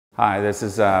Hi, this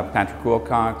is Patrick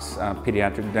Wilcox,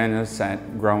 pediatric dentist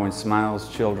at Growing Smiles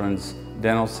Children's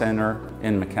Dental Center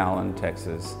in McAllen,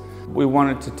 Texas. We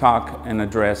wanted to talk and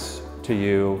address to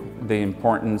you the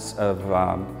importance of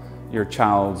your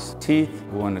child's teeth.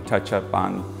 We want to touch up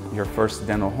on your first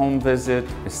dental home visit,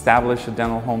 establish a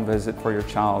dental home visit for your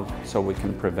child so we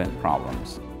can prevent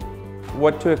problems.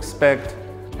 What to expect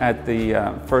at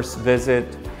the first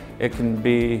visit. It can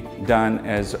be done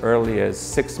as early as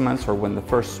 6 months or when the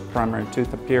first primary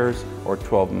tooth appears, or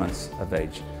 12 months of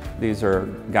age. These are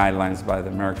guidelines by the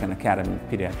American Academy of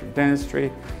Pediatric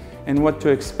Dentistry. And what to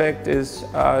expect is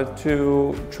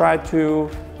to try to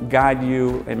guide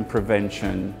you in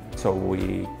prevention so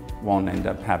we won't end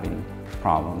up having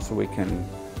problems. We can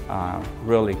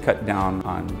really cut down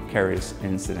on caries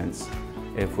incidents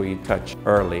if we touch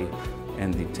early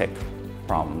and detect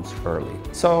problems early.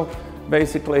 So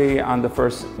basically, on the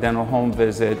first dental home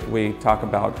visit, we talk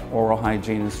about oral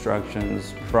hygiene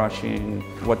instructions, brushing,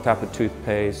 what type of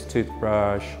toothpaste,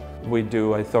 toothbrush. We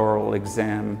do a thorough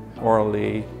exam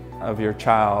orally of your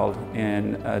child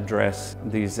and address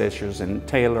these issues and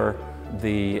tailor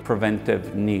the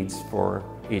preventive needs for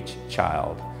each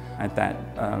child. At that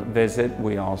visit,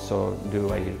 we also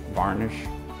do a varnish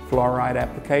fluoride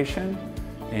application,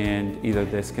 and either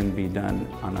this can be done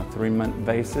on a 3-month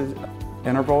basis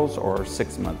intervals or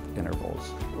 6-month intervals.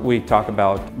 We talk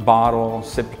about bottle,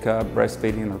 sippy cup,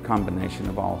 breastfeeding, or combination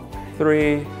of all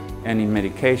three. Any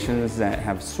medications that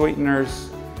have sweeteners,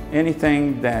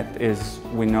 anything that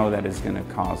we know that is going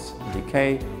to cause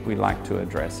decay, we like to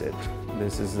address it.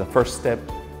 This is the first step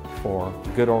for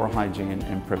good oral hygiene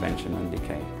and prevention of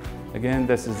decay. Again,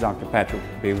 this is Dr. Patrick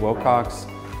B. Wilcox,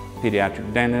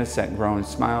 pediatric dentist at Growing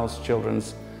Smiles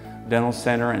Children's Dental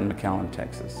Center in McAllen,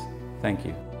 Texas. Thank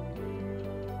you.